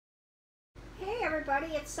everybody,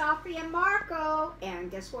 it's Sophie and Marco,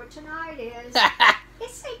 and guess what tonight is?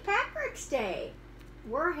 It's St. Patrick's Day.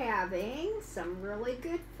 We're having some really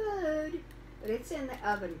good food, but it's in the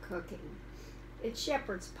oven cooking. It's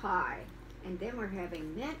shepherd's pie, and then we're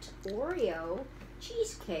having mint Oreo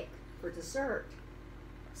cheesecake for dessert.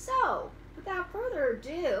 So, without further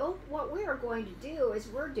ado, what we are going to do is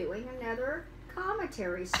we're doing another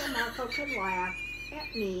commentary so Marco can laugh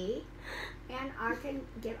at me and I can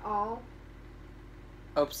get all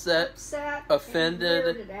upset,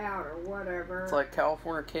 offended, and weirded out or whatever. It's like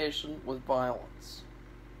Californication with violence.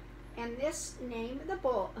 And this name of the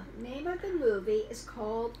movie is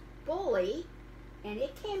called Bully, and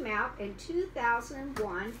it came out in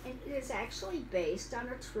 2001, and it is actually based on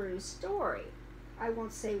a true story. I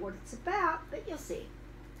won't say what it's about, but you'll see.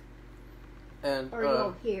 And or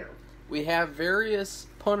you'll hear. We have various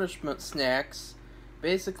punishment snacks.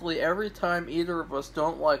 Basically, every time either of us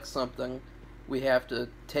don't like something, we have to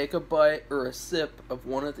take a bite or a sip of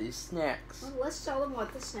one of these snacks. Well, let's tell them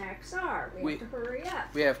what the snacks are. We have to hurry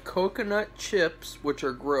up. We have coconut chips, which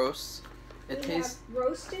are gross. We have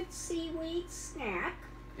roasted seaweed snack.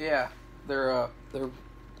 Yeah, they're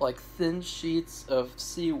like thin sheets of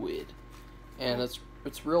seaweed, and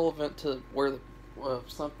it's relevant to where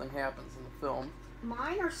something happens in the film.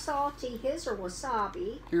 Mine are salty. His are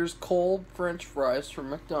wasabi. Here's cold French fries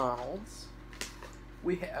from McDonald's.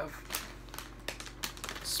 We have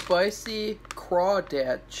spicy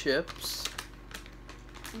crawdad chips.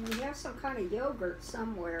 And we have some kind of yogurt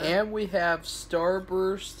somewhere. And we have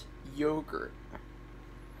Starburst yogurt.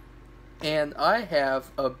 And I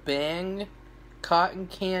have a Bang cotton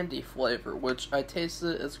candy flavor, which I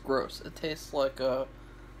tasted as gross. It tastes like a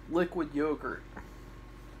liquid yogurt.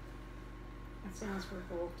 That sounds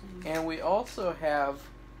revolting. And we also have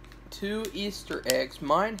 2 Easter eggs.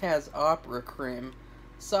 Mine has opera cream.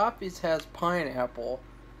 Sophie's has pineapple.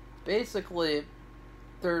 Basically,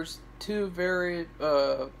 there's 2 very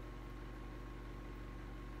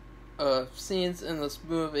scenes in this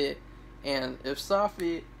movie, and if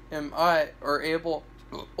Sophie and I are able,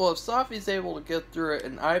 if Sophie's able to get through it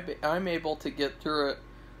and I'm able to get through it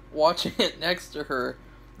watching it next to her,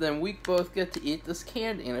 then we both get to eat this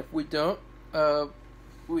candy, and if we don't,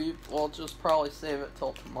 we will just probably save it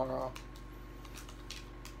till tomorrow.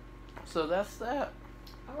 So that's that.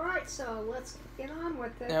 Alright, so let's get on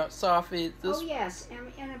with it. Now, Sophie, Oh, yes,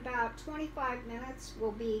 and in about 25 minutes,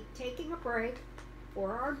 we'll be taking a break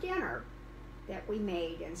for our dinner that we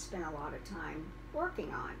made and spent a lot of time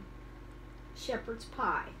working on. Shepherd's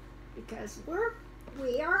pie. Because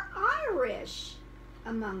we are Irish,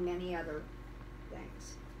 among many other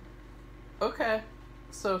things. Okay.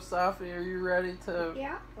 So, Sophie, are you ready to...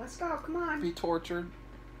 Yeah, let's go, come on. ...be tortured?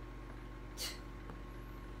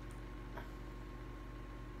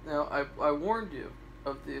 Now, I warned you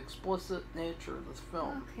of the explicit nature of this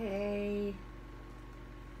film. Okay.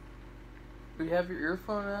 Do you have your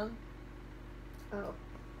earphone in? Oh.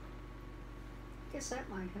 Guess that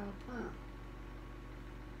might help, huh?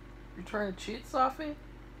 You trying to cheat, Sophie?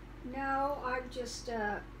 No, I'm just,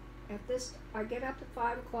 I get up at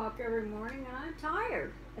 5 o'clock every morning and I'm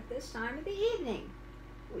tired at this time of the evening.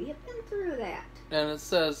 We have been through that. And it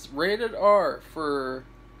says rated R for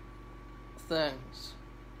things.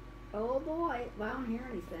 Oh boy, well, I don't hear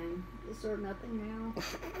anything. Is there nothing now?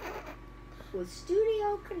 With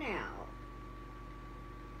Studio Canal.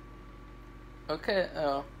 Okay,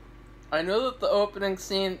 I know that the opening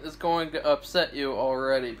scene is going to upset you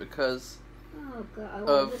already because... Oh god,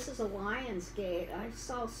 well, this is a Lionsgate. I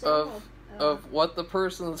saw several... Of what the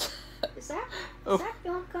person's... Is that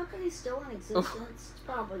film company still in existence? It's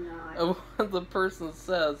probably not. Of what the person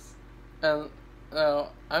says. And,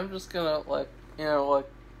 I'm just gonna,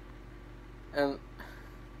 and...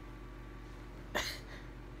 Oh,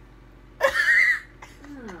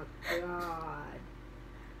 God.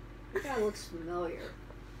 That guy looks familiar.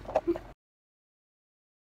 Oh,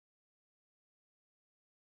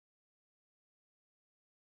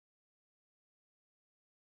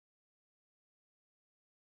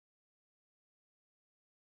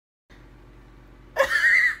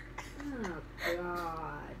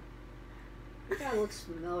 God. That guy looks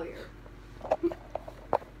familiar.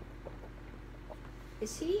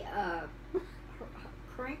 Is he,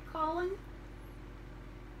 crank calling?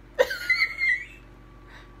 Is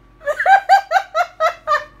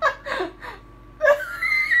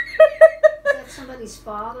that somebody's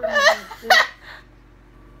father?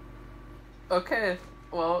 Okay,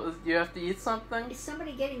 well, do you have to eat something? Is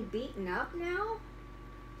somebody getting beaten up now?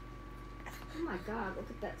 Oh my god, look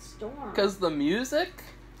at that storm. Because the music?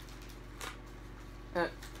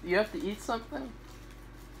 You have to eat something?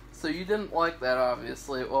 So you didn't like that,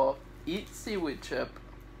 obviously. Well, eat seaweed chip.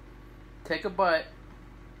 Take a bite.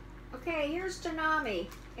 Okay, here's Tanami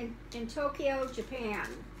in Tokyo, Japan,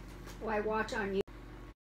 who I watch on YouTube.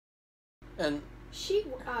 And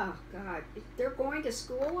Oh God, they're going to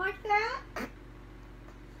school like that?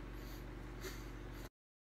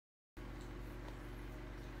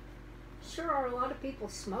 Sure are a lot of people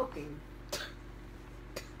smoking.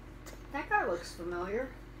 That guy looks familiar.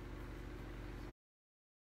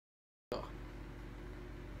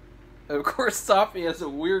 of course, Sophie has a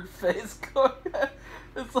weird face going.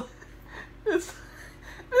 It's like it's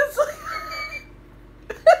like.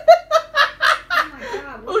 Oh my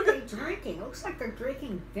God, what are they drinking? It looks like they're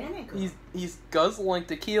drinking vinegar. He's guzzling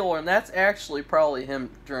tequila, and that's actually probably him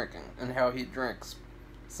drinking and how he drinks,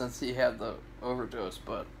 since he had the overdose.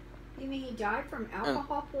 But you mean he died from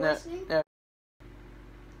alcohol no, poisoning? no.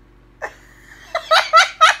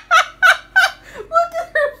 Look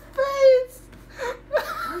at her face.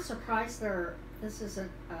 I'm surprised this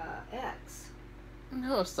isn't X.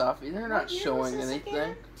 No, Sophie, they're not What year showing was this anything.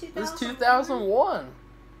 again? This is 2001? 2001.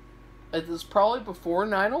 It is probably before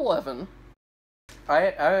 9/11.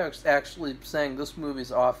 I was actually saying this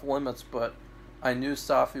movie's off limits, but I knew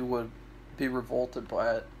Sophie would be revolted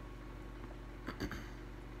by it.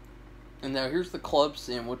 And now here's the club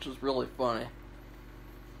scene, which is really funny.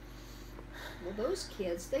 Well, those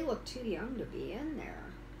kids, they look too young to be in there.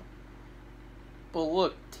 But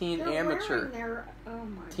look, teen They're amateur. wearing their, oh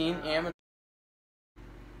my Teen God. amateur.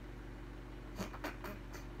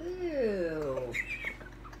 Ew.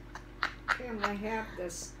 Damn, I have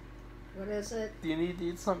this, what is it? Do you need to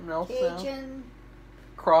eat something else now? Cajun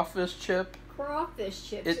Crawfish chip. crawfish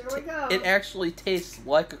chips. There we go. It actually tastes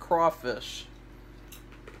like a crawfish.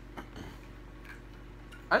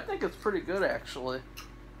 I think it's pretty good, actually.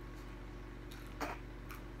 I'm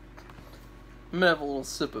gonna have a little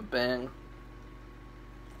sip of Bang.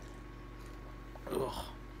 Ugh.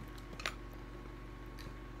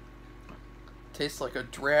 Tastes like a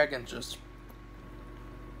dragon just...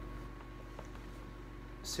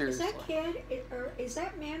 Seriously. Is that kid, or is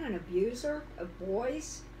that man an abuser of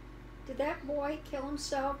boys? Did that boy kill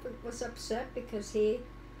himself and was upset because he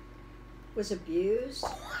was abused?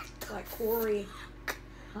 Like Corey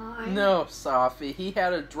Haim? No, Sophie. He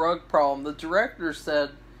had a drug problem. The director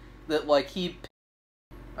said that, like,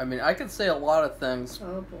 I mean, I could say a lot of things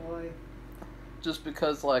Oh boy. just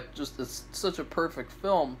because, like, just it's such a perfect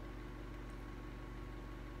film.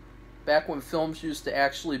 Back when films used to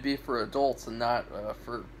actually be for adults and not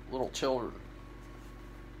for little children.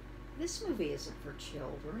 This movie isn't for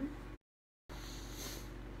children.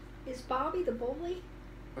 Is Bobby the bully?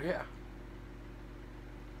 Yeah.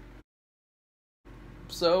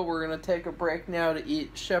 So we're gonna take a break now to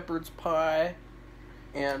eat shepherd's pie,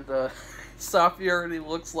 and Sophie already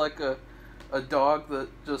looks like a dog that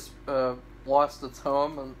just lost its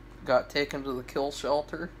home and got taken to the kill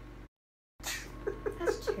shelter.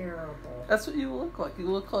 That's terrible. That's what you look like. You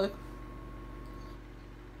look like.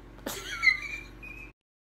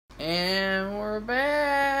 And we're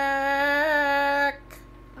back.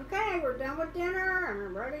 Okay, we're done with dinner and we're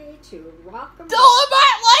ready to rock and roll.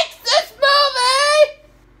 Dolomite likes this movie!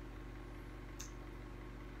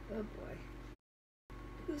 Oh boy.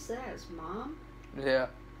 Who's that? His mom? Yeah.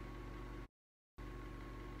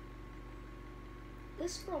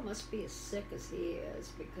 This girl must be as sick as he is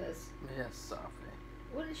because Yes, Sophie.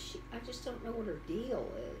 what is she? I just don't know what her deal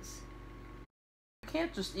is. You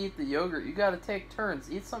can't just eat the yogurt. You gotta take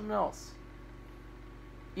turns. Eat something else.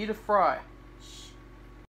 Eat a fry.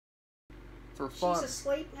 For fun. She's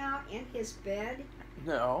asleep now in his bed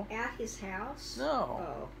No. at his house? No.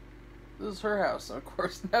 Oh. This is her house. And of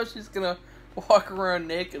course, now she's gonna walk around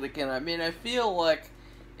naked again. I mean, I feel like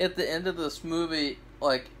at the end of this movie,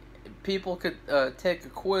 like, people could take a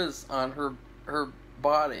quiz on her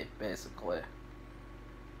body, basically.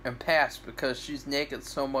 And pass, because she's naked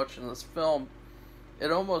so much in this film.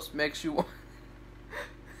 It almost makes you...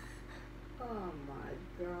 Oh my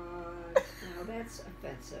God. Now that's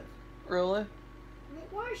offensive. Really? I mean,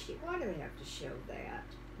 why do they have to show that?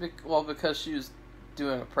 Well, because she was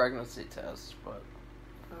doing a pregnancy test, but...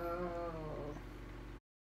 Oh.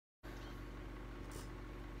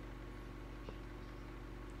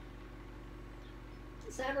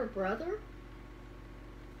 Is that her brother?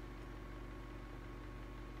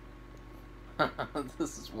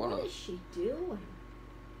 This is one What of is she doing?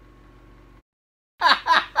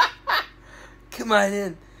 Come on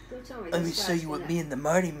in. Don't tell me Let me this show guy's you what gonna- me and the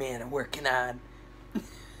Marty Man are working on.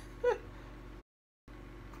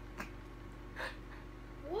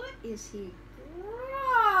 What is he?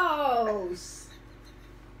 Gross!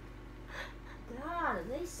 God, are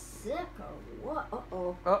they sick or what?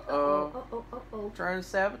 Uh-oh. Uh-oh. Uh-oh. Uh-oh. Trying to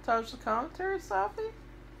sabotage the commentary, Sophie?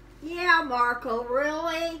 Yeah, Marco,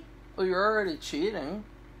 really? Well, you're already cheating.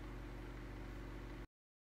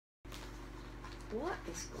 What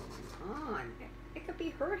is going on? It could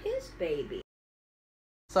be his baby.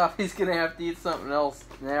 Sophie's gonna have to eat something else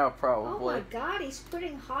now, probably. Oh my God, he's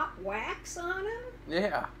putting hot wax on him?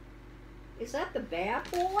 Yeah. Is that the bad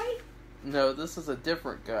boy? No, this is a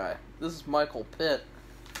different guy. This is Michael Pitt.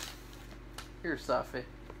 Here, Sophie.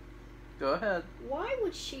 Go ahead. Why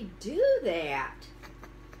would she do that?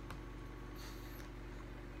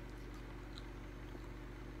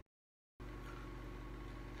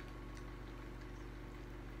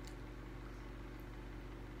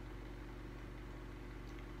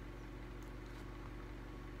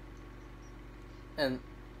 And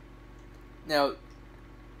now,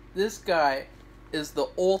 this guy is the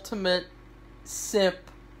ultimate simp.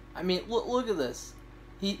 I mean, look at this.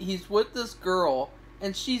 He's with this girl,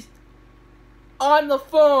 and she's on the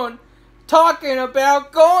phone talking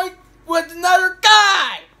about going with another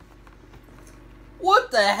guy.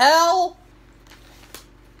 What the hell?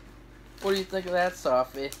 What do you think of that,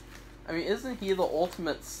 Sophie? I mean, isn't he the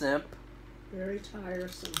ultimate simp? Very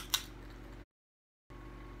tiresome.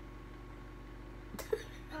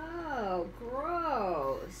 Oh,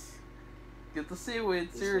 gross. Get the seaweed,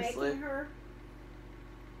 He's seriously. making her...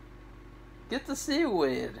 Get the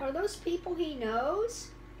seaweed. Are those people he knows?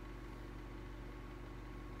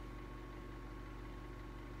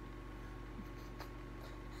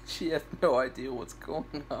 She has no idea what's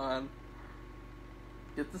going on.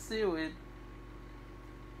 Get the seaweed.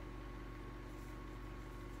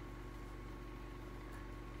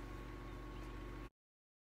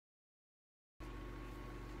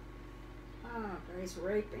 Oh, he's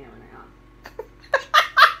raping him now.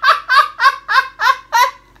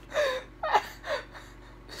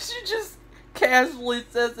 She just casually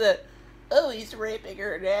says it. Oh, he's raping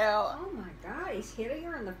her now. Oh my God, he's hitting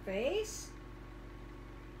her in the face?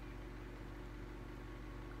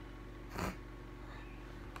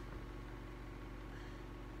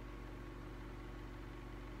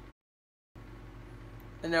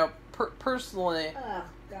 And now, personally, Oh,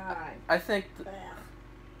 God. I think Ugh.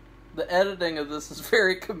 the editing of this is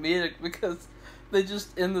very comedic because they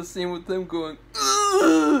just end the scene with them going,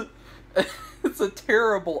 ugh! It's a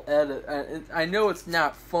terrible edit. I know it's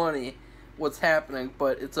not funny what's happening,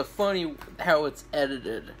 but it's a funny how it's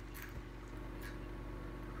edited.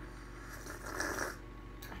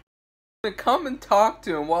 To come and talk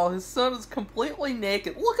to him while his son is completely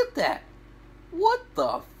naked. Look at that. What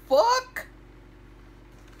the fuck?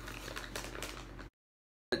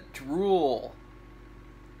 Drool.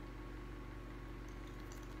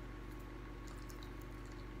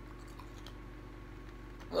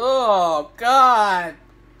 Oh, God.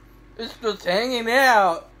 It's just hanging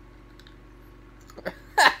out.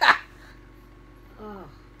 Oh.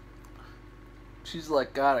 She's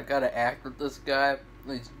like, God, I gotta act with this guy.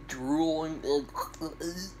 He's drooling.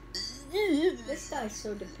 This guy's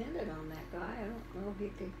so dependent on that guy, I don't know if he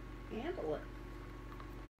could handle it.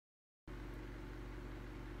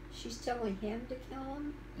 She's telling him to kill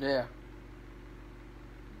him? Yeah.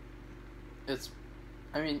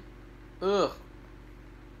 I mean, ugh.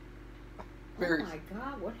 Oh my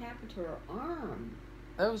God, what happened to her arm?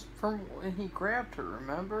 That was from when he grabbed her,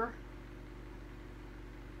 remember?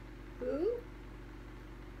 Who?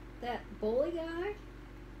 That bully guy?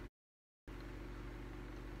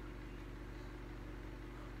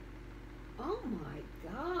 Oh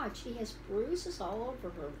my God, she has bruises all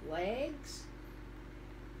over her legs.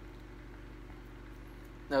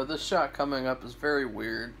 No, this shot coming up is very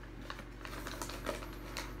weird.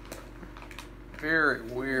 Very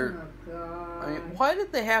weird. Oh God. I mean, why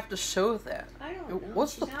did they have to show that? I don't know.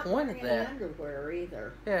 What's She's the not point of wearing that? any underwear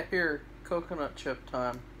either. Yeah, here, coconut chip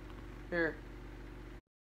time. Here.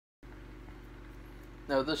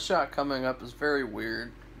 No, this shot coming up is very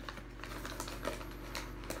weird.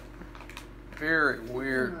 Very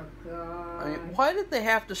weird. Oh God. I mean, why did they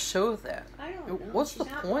have to show that? I don't know. What's She's the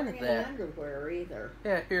not point of wearing that? any underwear either.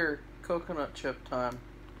 Yeah, here, coconut chip time.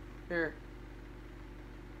 Here.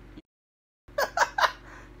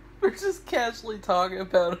 We're just casually talking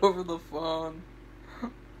about it over the phone.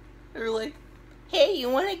 They're like, hey, you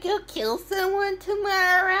want to go kill someone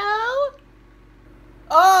tomorrow?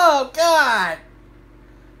 Oh, God!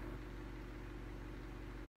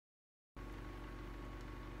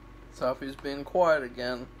 Sophie's being quiet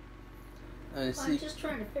again. And you see, I'm just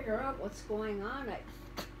trying to figure out what's going on.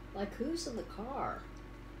 Like, who's in the car?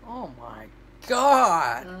 oh my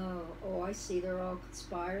God! Oh, I see. They're all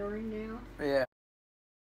conspiring now. Yeah.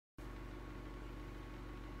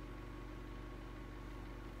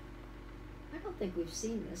 don't think we've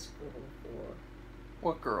seen this girl before.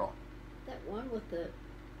 What girl? That one with the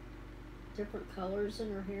different colors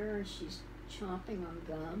in her hair and she's chomping on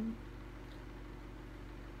gum.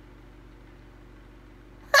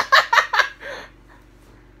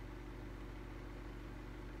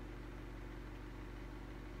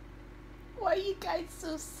 Why are you guys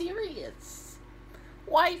so serious?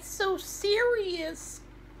 Why so serious?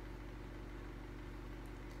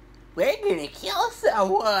 We're gonna kill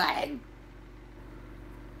someone!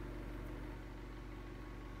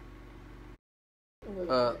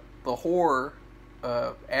 The whore,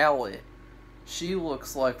 Allie, she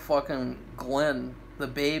looks like fucking Glenn, the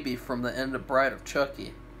baby from the end of Bride of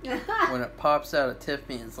Chucky. When it pops out of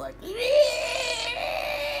Tiffany, it's like...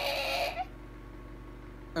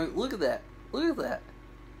 I mean, look at that. Look at that.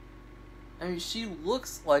 I mean, she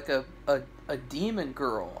looks like a demon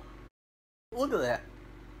girl. Look at that.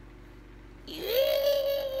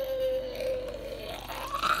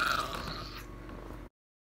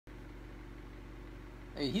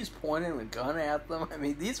 I mean, he's pointing the gun at them. I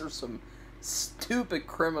mean, these are some stupid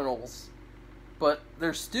criminals. But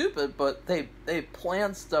they're stupid, but they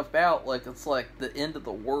plan stuff out like it's like the end of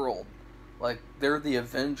the world. Like, they're the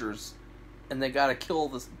Avengers, and they gotta kill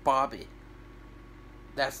this Bobby.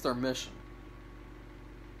 That's their mission.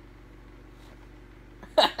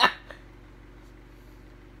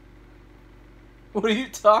 What are you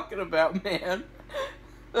talking about, man?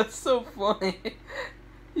 That's so funny.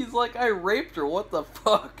 He's like, I raped her, what the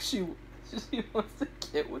fuck? She wants to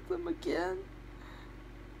get with him again?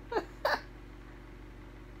 Look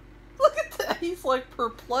at that, he's like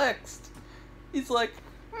perplexed. He's like,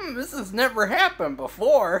 this has never happened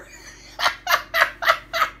before.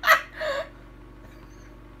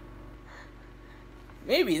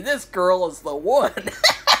 Maybe this girl is the one.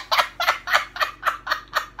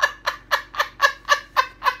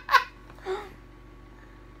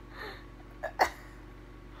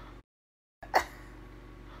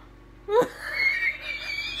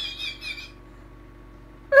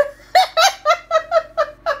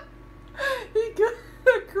 He got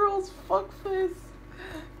that girl's fuck face.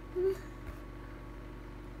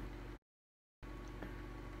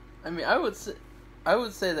 I mean, I would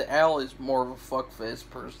say that Allie's more of a fuckface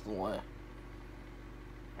personally.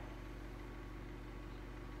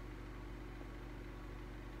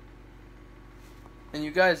 And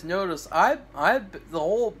you guys notice the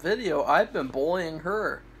whole video I've been bullying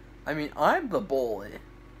her. I mean, I'm the bully.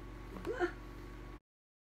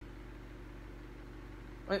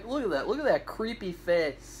 Wait, look at that. Look at that creepy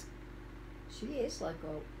face. She is like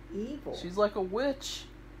a evil. She's like a witch.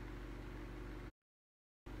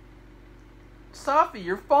 Sophie,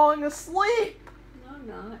 you're falling asleep. No, I'm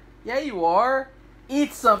not. Yeah, you are.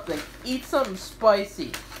 Eat something. Eat something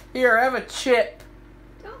spicy. Here, have a chip.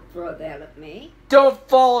 Don't throw that at me. Don't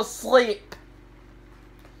fall asleep.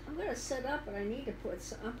 I'm gonna sit up, and I need to put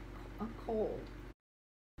some. I'm cold.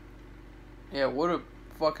 Yeah, what a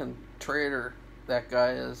fucking traitor that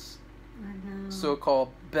guy is. I know.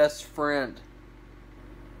 So-called best friend.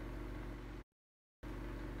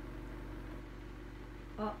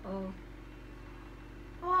 Uh-oh.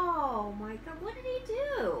 Oh my god, what did he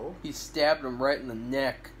do? He stabbed him right in the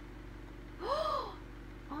neck. Oh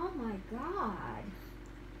my god.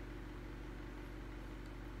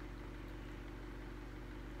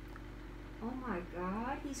 Oh my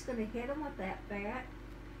god, he's gonna hit him with that bat?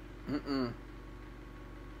 Mm-mm.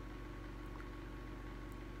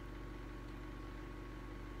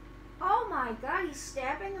 Oh my god, he's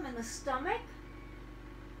stabbing him in the stomach?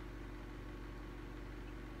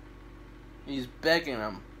 He's begging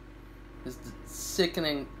him. His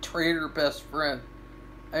sickening traitor best friend.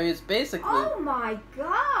 I mean, it's basically... Oh my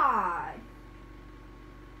god!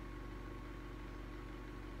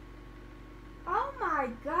 Oh my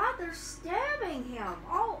god, they're stabbing him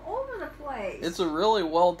all over the place. It's a really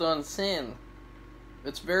well done scene.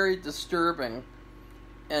 It's very disturbing.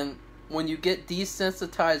 And when you get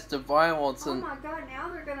desensitized to violence and... Oh my god, now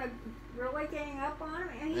they're gonna really gang up on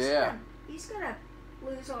him? And he's gonna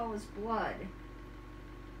lose all his blood.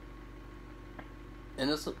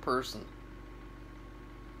 Innocent person.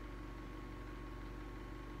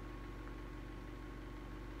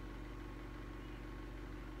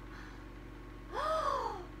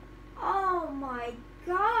 Oh my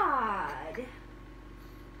god!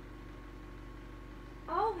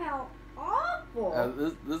 Oh, how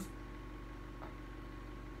awful! This.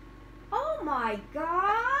 Oh my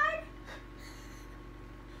god!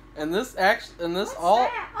 And this What's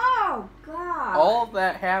that? Oh god! All of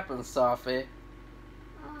that happened, Sophie.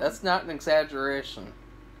 Oh. That's not an exaggeration.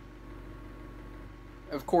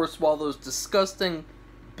 Of course, while those disgusting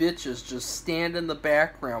bitches just stand in the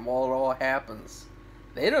background while it all happens.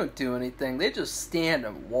 They don't do anything. They just stand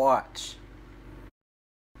and watch.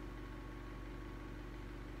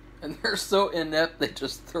 And they're so inept, they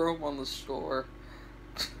just throw him on the shore.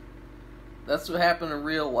 That's what happened in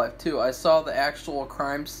real life, too. I saw the actual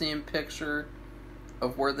crime scene picture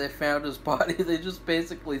of where they found his body. They just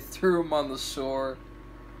basically threw him on the shore.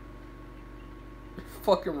 They're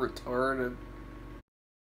fucking retarded.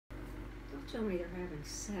 Don't tell me they're having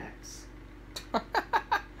sex. Okay.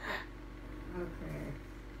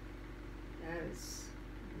 That is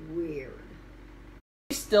weird.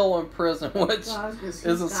 He's still in prison, which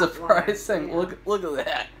isn't surprising. Yeah. Look at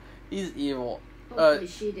that. He's evil. Hopefully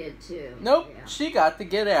she did too. Nope, Yeah. she got to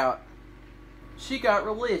get out. She got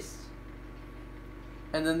released.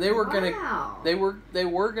 And then they were gonna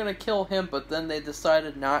kill him, but then they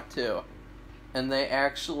decided not to. And they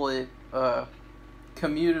actually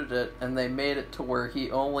commuted it, and they made it to where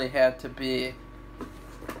he only had to be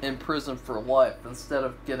in prison for life instead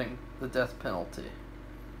of getting the death penalty.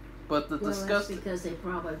 But that's because they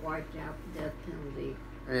probably wiped out the death penalty.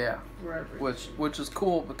 Yeah, forever. which is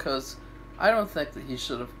cool, because I don't think that he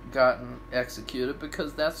should have gotten executed,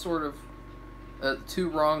 because that's sort of two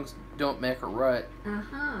wrongs don't make a right.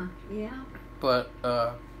 Yeah. But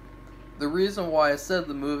the reason why I said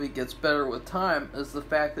the movie gets better with time is the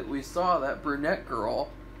fact that we saw that brunette girl.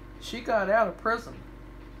 She got out of prison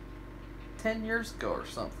 10 years ago or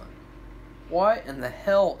something. Why in the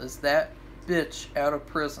hell is that bitch out of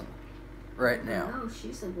prison right now? No,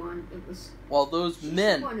 she's the one that was. Well, those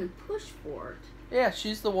men. She's the one who pushed for it. Yeah,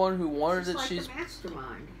 she's the one who wanted it. She's like a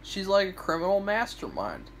mastermind. She's like a criminal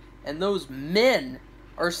mastermind. And those men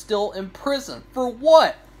are still in prison. For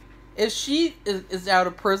what? If she is out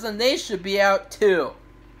of prison, they should be out too.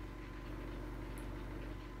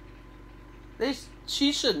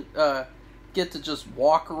 She shouldn't get to just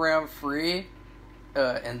walk around free,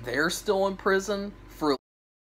 and they're still in prison for